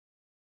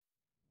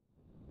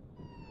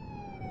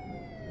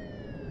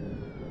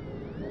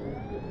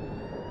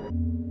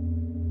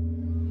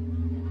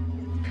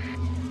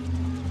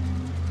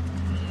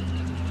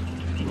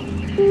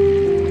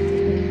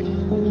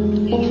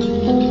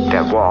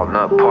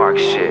Walnut Park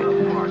shit.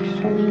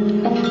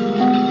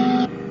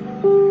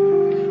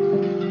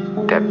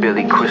 That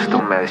Billy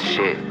Crystal mess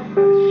shit.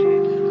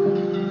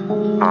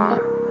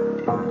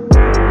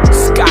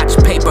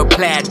 Scotch paper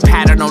plaid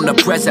pattern on the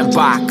present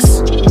box.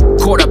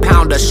 Quarter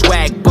pounder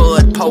swag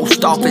bud,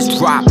 post office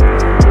drop.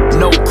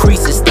 No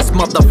creases, this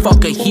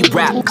motherfucker he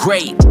rap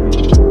great.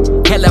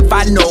 Hell if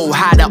I know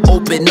how to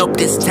open up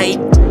this tape.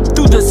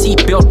 Threw the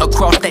seatbelt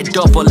across that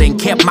duffel and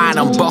kept mine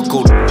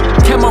unbuckled.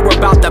 Care more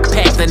about the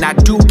pack than I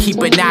do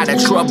keeping out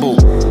of trouble.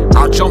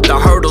 I'll jump the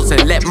hurdles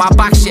and let my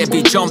box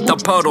Chevy jump the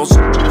puddles.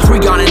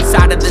 Free on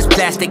inside of this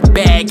plastic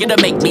bag, it'll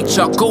make me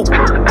chuckle.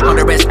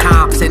 Under S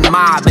Thompson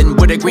mobbing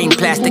with a green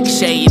plastic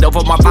shade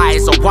over my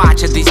visor,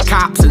 watching these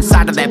cops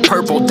inside of that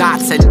purple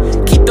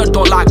Datsun. Keep the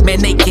door locked,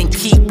 man, they can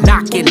keep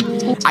knocking.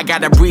 I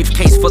got a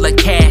briefcase full of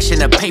cash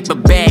and a paper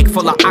bag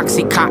full of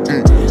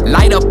Oxycontin.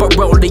 Light up a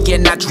rollie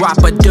and I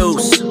drop a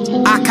deuce.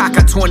 I cock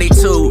a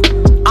 22.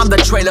 I'm the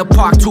trailer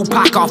park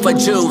Tupac off of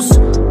juice.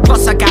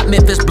 Plus I got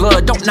Memphis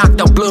blood, don't knock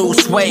the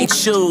blues. Suede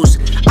shoes,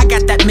 I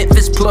got that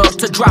Memphis plug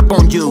to drop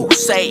on you.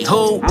 Say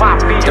who?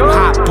 Them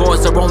hot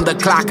boys are on the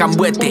clock, I'm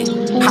with it.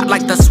 Hot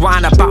like the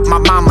swine about my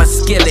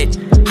mama's skillet.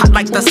 Hot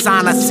like the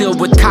sign I sealed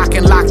with cock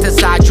and locked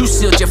aside. You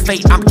sealed your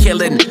fate, I'm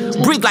killing.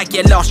 Breathe like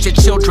you lost your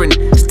children.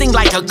 Sting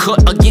like a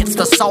cut against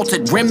the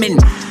salted women.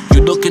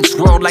 You looking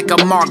swirled like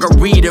a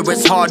margarita,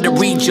 it's hard to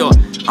read you.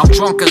 I'm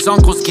drunk as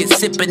uncles get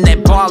sipping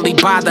that barley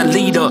by the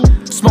liter.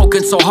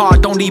 Smoking so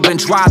hard, don't even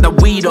dry the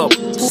weed up.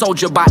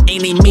 Soldier by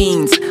any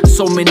means,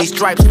 so many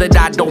stripes that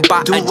I don't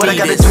buy Adidas. Do what I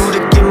gotta do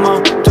to get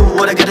more, do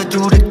what I gotta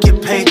do to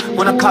get paid.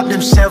 When I pop them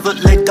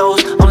Chevrolet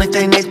doors, only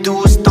thing they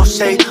do is throw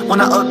shade.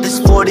 When I up this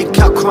 40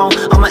 cal chrome,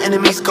 all my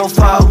enemies go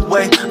far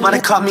away. Might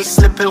have caught me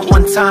slipping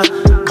one time,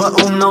 but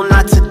oh no,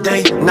 not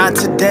today, not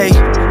today.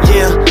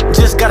 Yeah,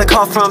 just got a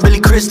call from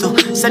Billy Crystal.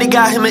 Said he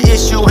got him an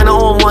issue and I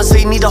own one, so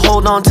he need to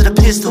hold on to the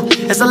pistol.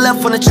 As I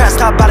left from the trap,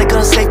 stopped by the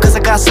gun safe, cause I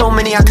got so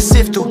many I can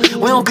sift through.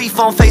 We don't beef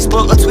on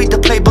Facebook or tweet the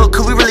playbook,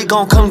 cause we really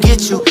gon' come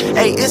get you.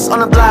 Hey, it's on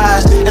the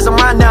blind. As I'm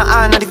riding down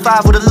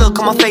I-95 with a look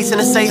on my face and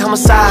it say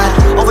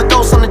homicide.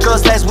 Overdose on the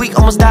drugs last week,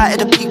 almost died at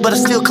the peak, but I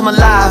still come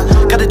alive.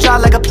 Gotta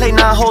drive like I play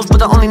 9 holes, but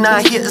the only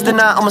 9 here is the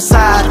 9 on my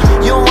side.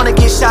 You don't wanna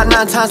get shot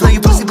 9 times, love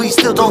you pussy, but you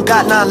still don't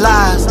got 9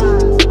 lives.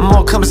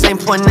 More compass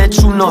ain't pointing at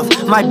true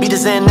north. Might be the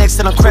Xanax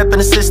and I'm crap in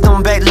the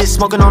system. Backlist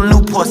smoking on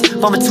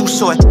Newports. Bumming too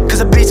short, cause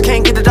a bitch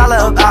can't get the dollar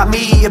up out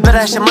me. You better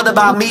ask your mother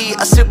about me.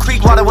 I sip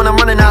creek water when I'm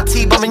running out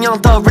tea. Bumping Young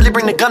Thug, really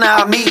bring the gun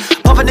out me.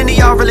 Bumping into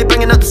y'all, really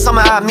bringing up the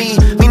summer out me.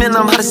 Meaning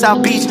I'm hot as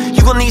South Beach.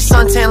 You gon' need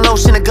suntan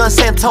lotion, a gun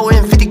Santo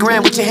in 50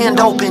 grand with your hand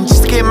open.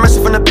 Just to get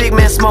mercy from the big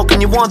man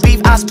smoking. You want beef,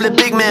 I split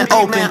big man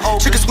open.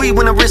 Trigger sweet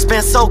when the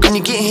wristband soaking.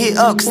 You getting hit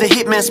up cause the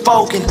hitman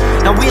spoken.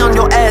 Now we on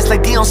your ass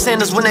like Deion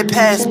Sanders when they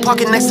pass.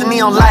 Parking next to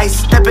neon lights.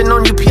 Stepping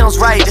on you peons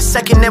right the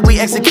second that we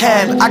exit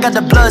cab. I got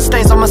the blood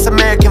stains on my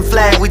American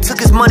flag. We took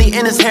his money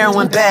in his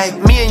heroin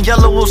bag. Me and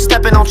Yelawolf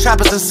stepping on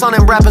trappers and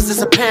sunning rappers.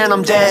 It's apparent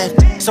I'm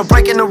dead. So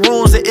breaking the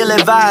rules are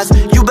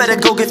ill-advised. You better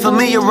go get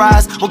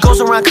familiarized. What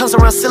goes around comes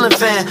around, ceiling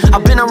fan.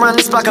 I've been around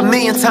this block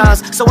 1,000,000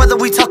 times. So whether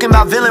we talking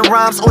about villain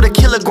rhymes or the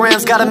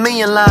kilograms, got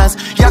 1,000,000 lines.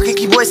 Y'all can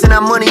keep wasting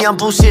that money on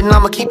bullshit and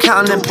I'ma keep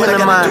counting them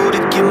putting mine. Do what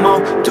I gotta do to get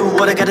more, do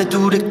what I gotta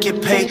do to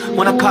get paid.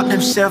 When I pop them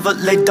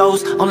Chevrolet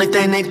doors, only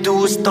thing they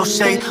do is throw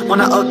shade.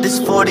 When I up this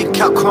 40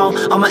 cal chrome,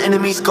 all my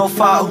enemies go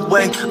far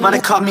away. Might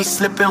have caught me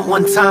slipping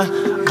one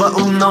time, but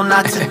ooh no,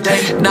 not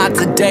today. Not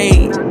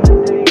today.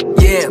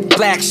 Yeah,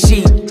 black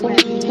sheep.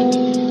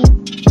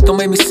 Don't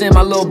make me send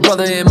my little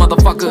brother in,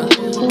 motherfucker.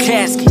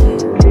 Caskey.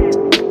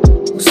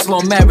 Slow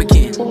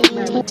American.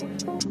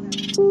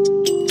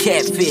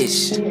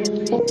 Catfish.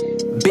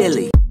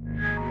 Billy.